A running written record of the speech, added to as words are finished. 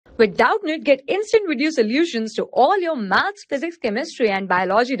With Doubtnut, get instant video solutions to all your maths, physics, chemistry, and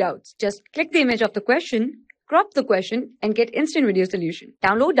biology doubts. Just click the image of the question, crop the question, and get instant video solution.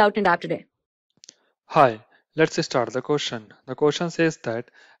 Download Doubtnut app today. Hi, let's start the question. The question says that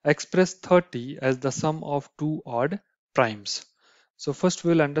express 30 as the sum of two odd primes. So first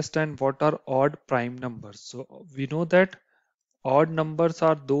we'll understand what are odd prime numbers. So we know that odd numbers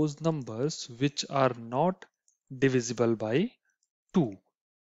are those numbers which are not divisible by 2.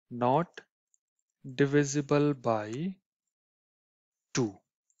 Not divisible by 2.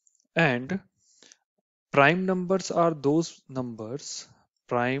 And prime numbers are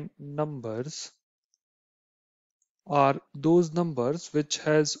prime numbers are those numbers which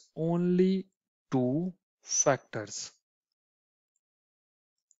has only two factors.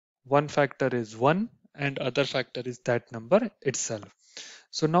 One factor is 1 and other factor is that number itself.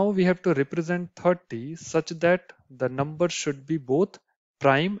 So now we have to represent 30 such that the number should be both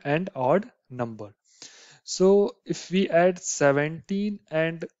prime and odd number. So if we add 17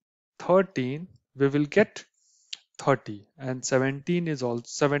 and 13, we will get 30, and 17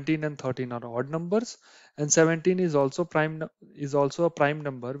 and 13 are odd numbers, and 17 is also a prime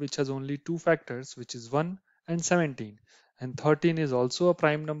number which has only two factors, which is 1 and 17, and 13 is also a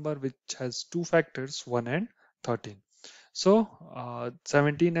prime number which has two factors, 1 and 13. So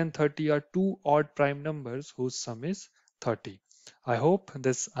 17 and 30 are two odd prime numbers whose sum is 30. I hope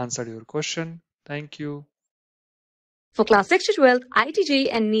this answered your question. Thank you. For class 6 to 12, IIT JEE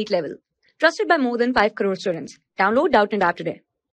and NEET level. Trusted by more than 5 crore students. Download Doubtnut app today.